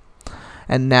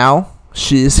 And now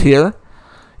she's here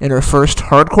in her first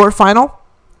hardcourt final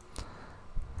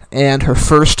and her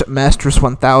first Masters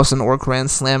 1000 or Grand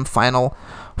Slam final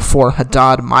for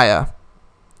Haddad Maia.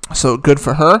 So good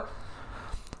for her.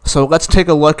 So let's take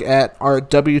a look at our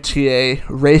WTA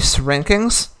race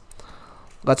rankings.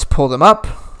 Let's pull them up.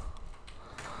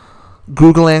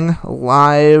 Googling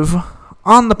live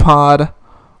on the pod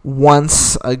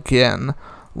once again.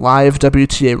 Live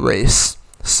WTA race.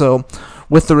 So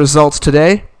with the results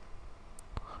today,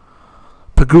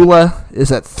 Pegula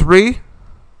is at 3.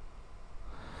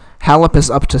 Halep is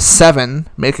up to 7,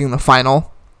 making the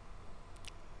final.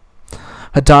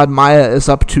 Haddad Maia is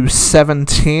up to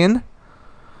 17.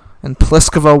 And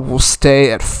Pliskova will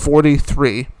stay at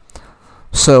 43.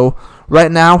 So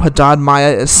right now, Haddad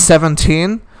Maia is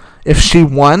 17. If she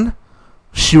won,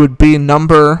 she would be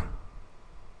number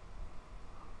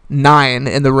 9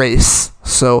 in the race.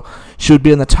 So she would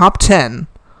be in the top 10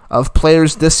 of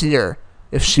players this year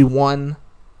if she won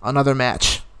another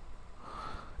match.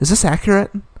 Is this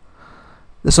accurate?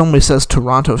 This only says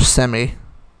Toronto semi.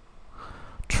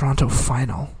 Toronto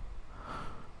final.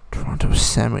 Toronto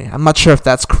semi. I'm not sure if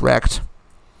that's correct.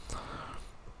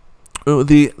 Ooh,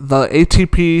 the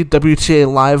ATP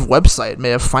WTA Live website may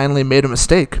have finally made a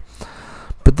mistake.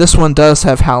 But this one does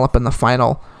have Halep in the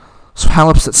final. So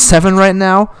Halep's at 7 right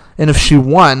now, and if she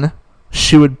won,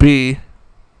 she would be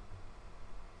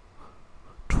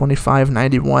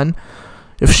 25.91.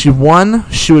 If she won,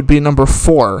 she would be number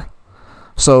 4.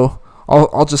 So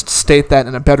I'll just state that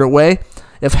in a better way.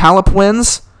 If Halep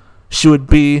wins, she would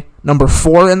be number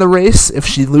 4 in the race. If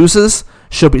she loses,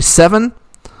 she'll be 7.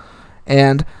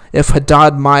 And if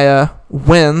Haddad Maia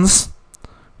wins,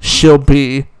 she'll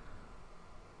be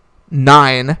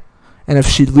 9. And if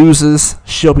she loses,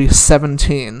 she'll be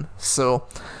 17. So,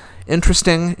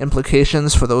 interesting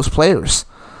implications for those players.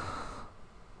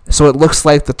 So it looks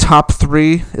like the top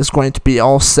 3 is going to be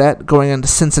all set going into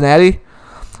Cincinnati.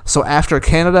 So after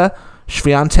Canada,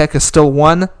 Swiatek is still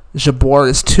 1, Jabeur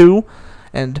is 2,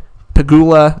 and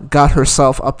Pegula got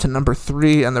herself up to number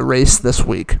 3 in the race this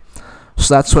week.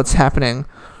 So that's what's happening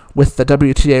with the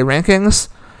WTA rankings.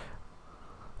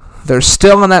 They're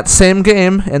still in that same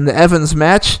game in the Evans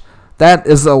match. That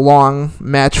is a long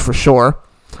match for sure.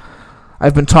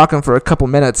 I've been talking for a couple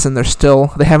minutes and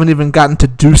they haven't even gotten to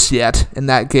deuce yet in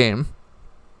that game.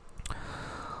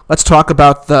 Let's talk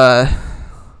about the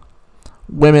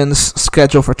women's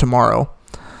schedule for tomorrow.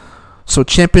 So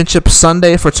Championship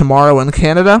Sunday for tomorrow in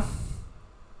Canada.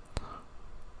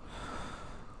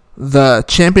 The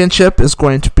championship is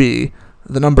going to be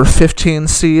the number 15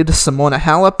 seed Simona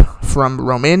Halep from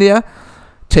Romania,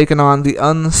 taking on the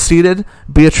unseeded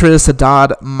Beatriz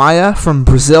Haddad Maia from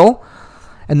Brazil.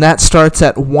 And that starts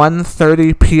at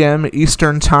 1:30 p.m.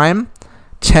 Eastern Time,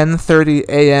 10:30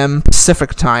 a.m.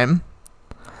 Pacific Time.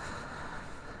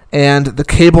 And the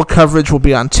cable coverage will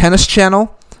be on Tennis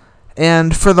Channel.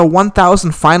 And for the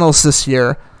 1,000 finals this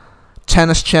year,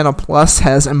 Tennis Channel Plus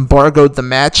has embargoed the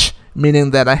match,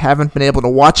 meaning that I haven't been able to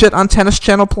watch it on Tennis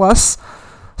Channel Plus.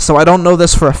 So I don't know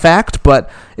this for a fact, but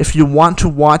if you want to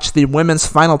watch the women's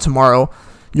final tomorrow,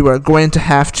 you are going to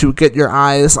have to get your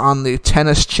eyes on the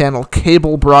Tennis Channel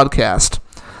cable broadcast.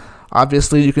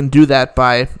 Obviously, you can do that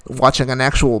by watching an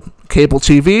actual cable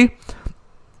TV,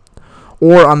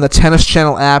 or on the Tennis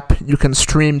Channel app, you can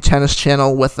stream Tennis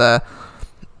Channel with a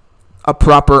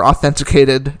proper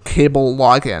authenticated cable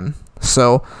login.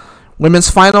 So, women's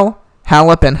final,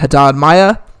 Halep and Haddad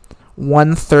Maia,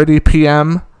 1:30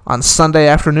 p.m. on Sunday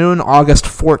afternoon, August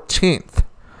 14th,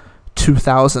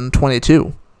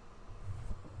 2022.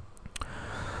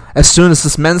 As soon as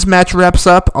this men's match wraps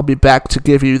up, I'll be back to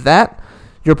give you that.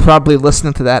 You're probably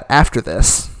listening to that after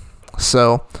this.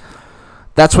 So,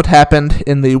 that's what happened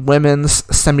in the women's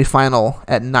semifinal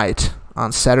at night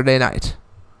on Saturday night.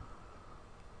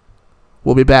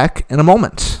 We'll be back in a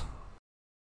moment.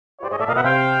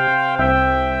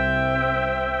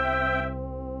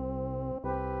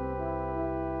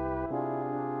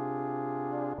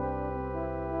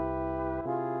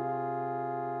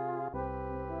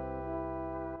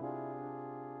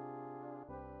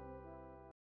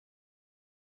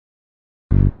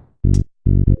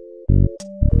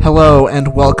 Hello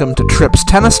and welcome to Trips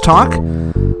Tennis Talk,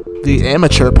 the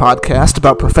amateur podcast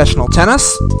about professional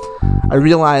tennis. I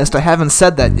realized I haven't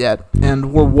said that yet,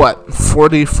 and we're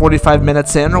 45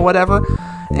 minutes in or whatever,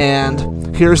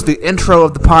 and here's the intro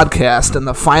of the podcast and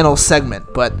the final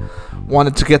segment, but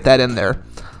wanted to get that in there.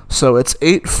 So it's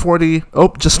 8:40,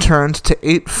 just turned to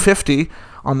 8:50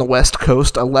 on the West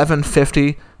Coast,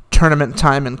 11:50 tournament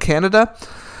time in Canada.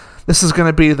 This is going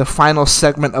to be the final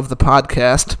segment of the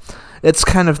podcast. It's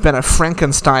kind of been a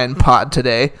Frankenstein pod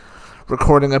today,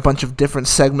 recording a bunch of different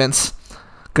segments.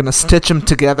 Gonna stitch them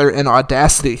together in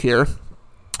Audacity here.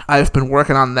 I've been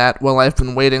working on that while I've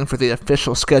been waiting for the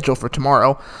official schedule for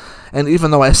tomorrow. And even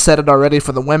though I said it already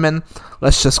for the women,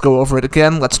 let's just go over it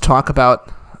again. Let's talk about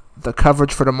the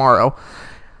coverage for tomorrow.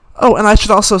 Oh, and I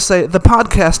should also say, the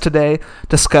podcast today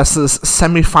discusses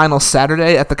semifinal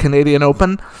Saturday at the Canadian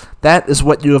Open. That is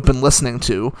what you have been listening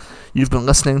to. You've been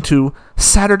listening to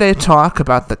Saturday talk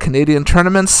about the Canadian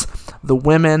tournaments, the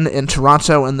women in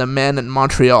Toronto and the men in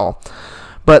Montreal.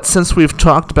 But since we've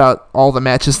talked about all the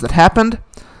matches that happened,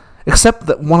 except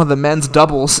that one of the men's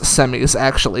doubles semis,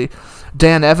 actually,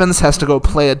 Dan Evans has to go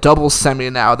play a doubles semi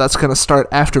now. That's going to start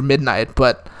after midnight,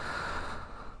 but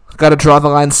Got to draw the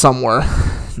line somewhere.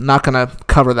 Not going to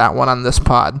cover that one on this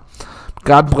pod.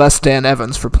 God bless Dan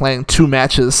Evans for playing 2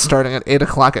 matches starting at 8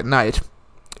 o'clock at night.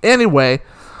 Anyway,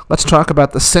 let's talk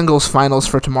about the singles finals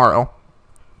for tomorrow.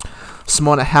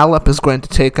 Simona Halep is going to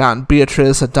take on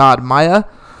Beatriz Haddad Maia.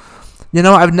 You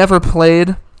know, I've never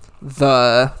played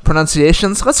the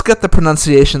pronunciations. Let's get the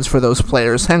pronunciations for those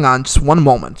players. Hang on just one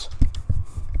moment.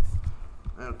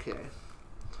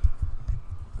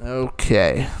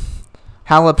 Okay.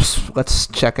 Halep's, let's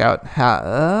check out.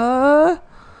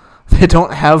 They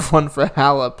don't have one for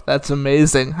Halep. That's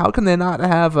amazing. How can they not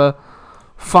have a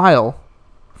file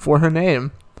for her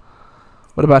name?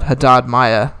 What about Haddad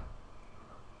Maia?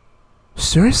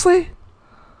 Seriously?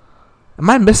 Am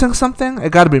I missing something? I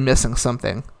gotta be missing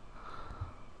something.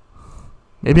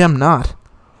 Maybe I'm not.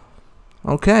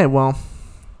 Okay, well,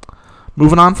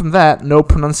 moving on from that, no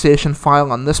pronunciation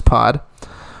file on this pod.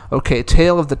 Okay,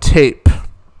 tail of the tape.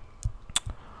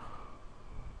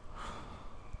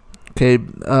 Okay,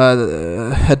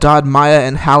 Haddad Maia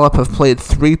and Halep have played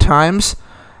 3 times.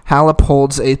 Halep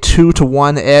holds a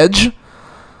 2-1 edge.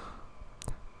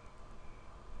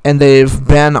 And they've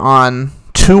been on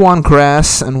 2 on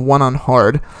grass and 1 on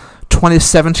hard.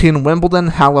 2017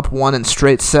 Wimbledon, Halep won in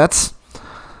straight sets.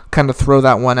 Kind of throw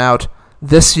that one out.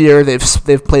 This year,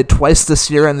 they've played twice this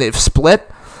year and they've split.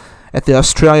 At the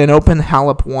Australian Open,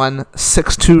 Halep won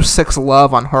 6-2,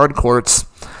 6-love on hard courts.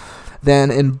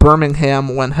 Then in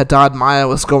Birmingham, when Haddad Maia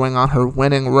was going on her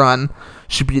winning run,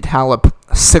 she beat Halep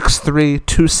 6-3,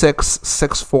 2-6,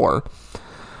 6-4.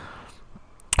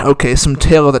 Okay, some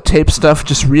tail of the tape stuff,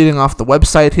 just reading off the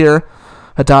website here.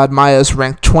 Haddad Maia is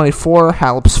ranked 24,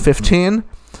 Halep's 15.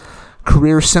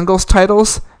 Career singles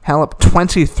titles, Halep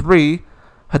 23,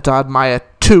 Haddad Maia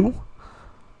 2.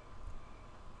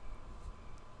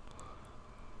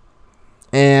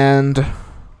 And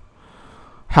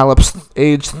Halep's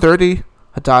age 30,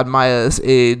 Haddad Maia is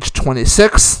age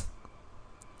 26.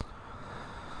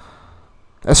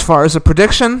 As far as a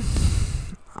prediction,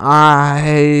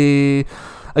 again,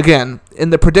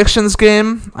 in the predictions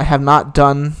game, I have not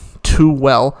done too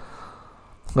well.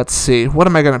 Let's see, what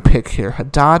am I going to pick here?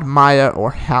 Haddad Maia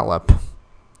or Halep?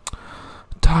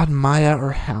 Haddad Maia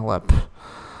or Halep?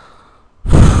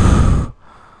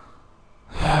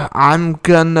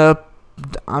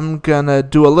 I'm gonna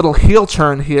do a little heel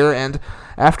turn here, and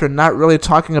after not really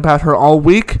talking about her all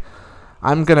week,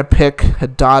 I'm gonna pick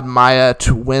Haddad Maia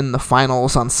to win the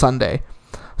finals on Sunday.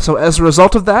 So as a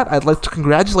result of that, I'd like to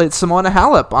congratulate Simona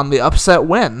Halep on the upset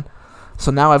win.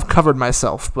 So now I've covered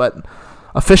myself, but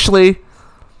officially,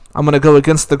 I'm gonna go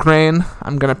against the grain.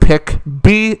 I'm gonna pick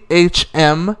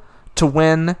BHM to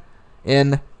win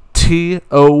in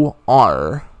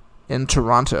TOR in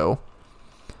Toronto.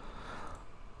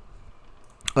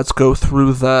 Let's go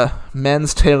through the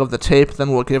men's tail of the tape,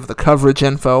 then we'll give the coverage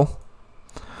info.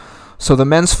 So the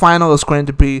men's final is going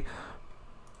to be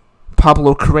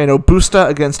Pablo Carreno Busta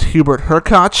against Hubert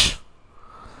Hurkacz.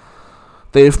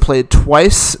 They've played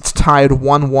twice. It's tied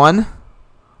 1-1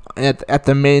 at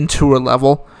the main tour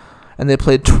level, and they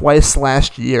played twice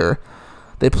last year.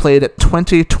 They played at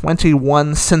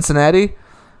 2021 Cincinnati.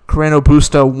 Carreno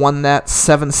Busta won that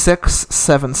 7-6,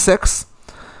 7-6.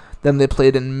 Then they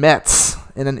played in Metz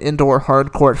in an indoor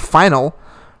hardcourt final.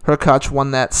 Hurkacz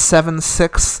won that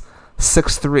 7-6,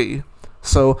 6-3.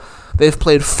 So they've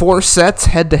played 4 sets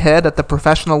head-to-head at the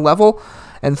professional level,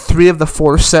 and 3 of the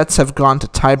 4 sets have gone to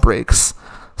tiebreaks.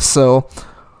 So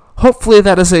hopefully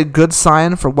that is a good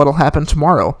sign for what will happen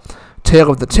tomorrow.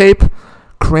 Tail of the tape,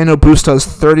 Carreno Busta is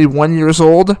 31 years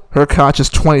old. Hurkacz is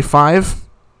 25.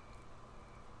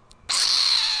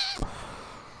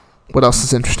 What else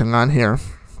is interesting on here?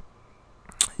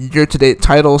 Year-to-date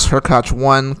titles, Hurkacz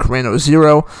 1, Carreno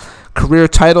 0. Career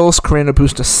titles, Carreno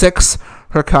Busta 6,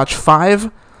 Hurkacz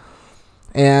 5.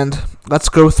 And let's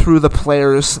go through the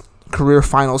players' career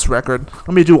finals record.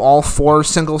 Let me do all 4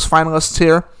 singles finalists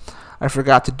here. I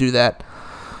forgot to do that.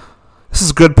 This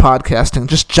is good podcasting,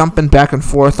 just jumping back and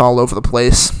forth all over the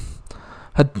place.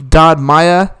 Haddad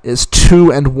Maia is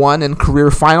 2-1 in career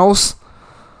finals.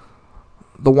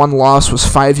 The 1 loss was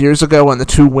 5 years ago, and the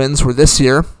 2 wins were this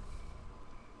year.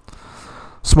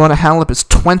 Simona Halep is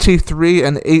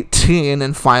 23-18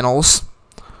 in finals,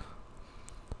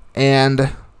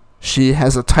 and she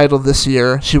has a title this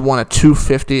year. She won a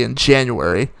 250 in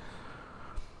January,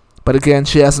 but again,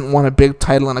 she hasn't won a big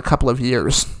title in a couple of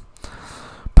years.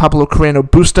 Pablo Carreno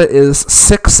Busta is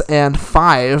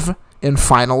 6-5 in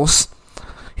finals.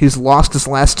 He's lost his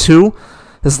last 2.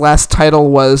 His last title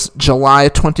was July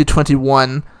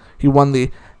 2021. He won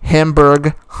the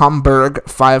Hamburg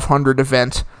 500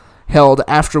 event held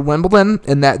after Wimbledon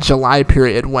in that July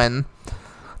period when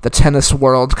the tennis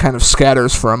world kind of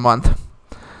scatters for a month.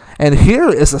 And here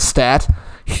is a stat.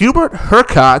 Hubert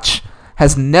Hurkacz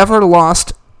has never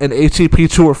lost an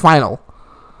ATP Tour final.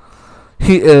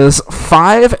 He is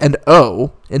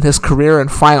 5-0 in his career in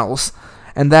finals,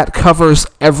 and that covers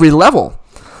every level.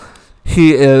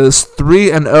 He is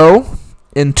 3-0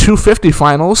 in 250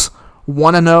 finals,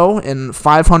 1-0 in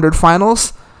 500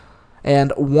 finals,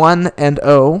 and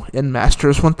 1-0 in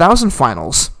Masters 1000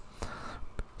 finals.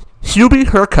 Hubie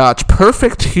Hurkacz,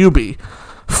 perfect Hubie.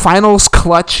 Finals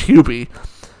clutch Hubie.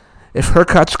 If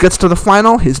Hurkacz gets to the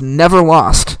final, he's never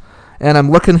lost. And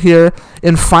I'm looking here,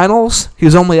 in finals,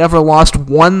 he's only ever lost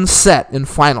one set in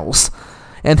finals.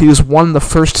 And he's won the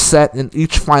first set in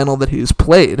each final that he's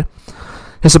played.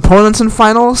 His opponents in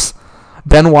finals,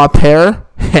 Benoit Paire,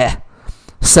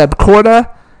 Seb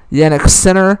Korda, Yannick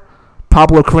Sinner,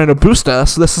 Pablo Carreno Busta.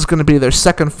 So this is going to be their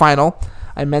second final.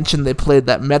 I mentioned they played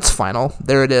that Mets final.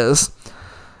 There it is.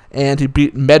 And he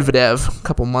beat Medvedev a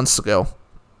couple months ago.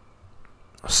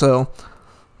 So,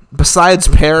 besides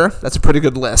Paire, that's a pretty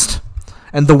good list.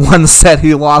 And the one set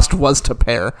he lost was to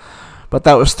Paire. But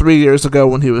that was 3 years ago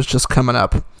when he was just coming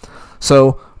up.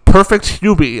 So, perfect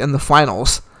Hubie in the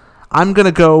finals. I'm going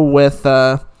to go with,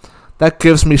 that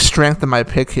gives me strength in my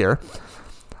pick here.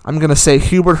 I'm going to say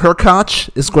Hubert Hurkacz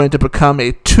is going to become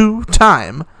a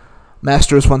 2-time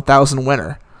Masters 1000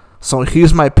 winner. So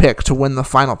he's my pick to win the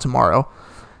final tomorrow.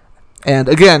 And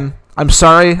again, I'm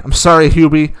sorry,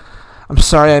 Hubie. I'm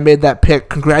sorry I made that pick.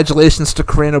 Congratulations to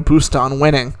Carreno Busta on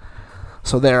winning.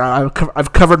 So there,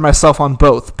 I've covered myself on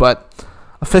both, but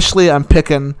officially I'm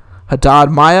picking Haddad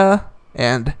Maia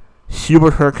and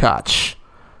Hubert Hurkacz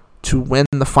to win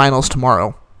the finals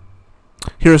tomorrow.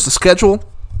 Here's the schedule.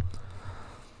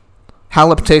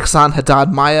 Halep takes on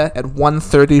Haddad Maia at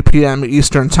 1:30 p.m.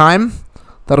 Eastern Time.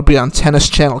 That'll be on Tennis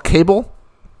Channel Cable.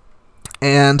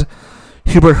 And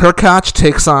Hubert Hurkacz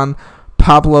takes on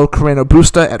Pablo Carreno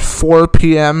Busta at 4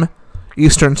 p.m.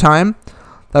 Eastern Time.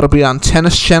 That'll be on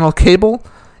Tennis Channel Cable.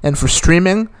 And for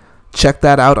streaming, check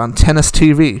that out on Tennis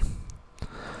TV.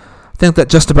 I think that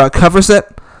just about covers it.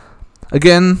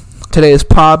 Again, today's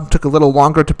pod took a little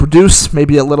longer to produce,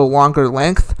 maybe a little longer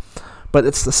length. But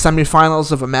it's the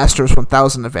semifinals of a Masters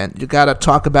 1000 event. You gotta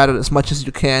talk about it as much as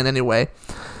you can anyway.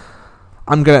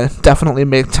 I'm gonna definitely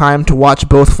make time to watch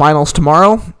both finals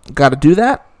tomorrow. Gotta do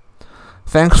that.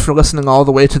 Thanks for listening all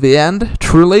the way to the end,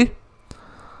 truly.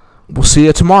 We'll see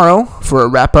you tomorrow for a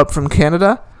wrap-up from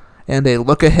Canada and a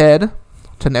look ahead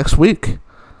to next week.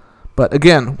 But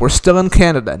again, we're still in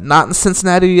Canada, not in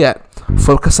Cincinnati yet.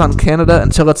 Focus on Canada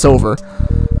until it's over.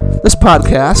 This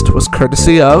podcast was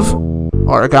courtesy of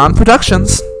Oregon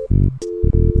Productions.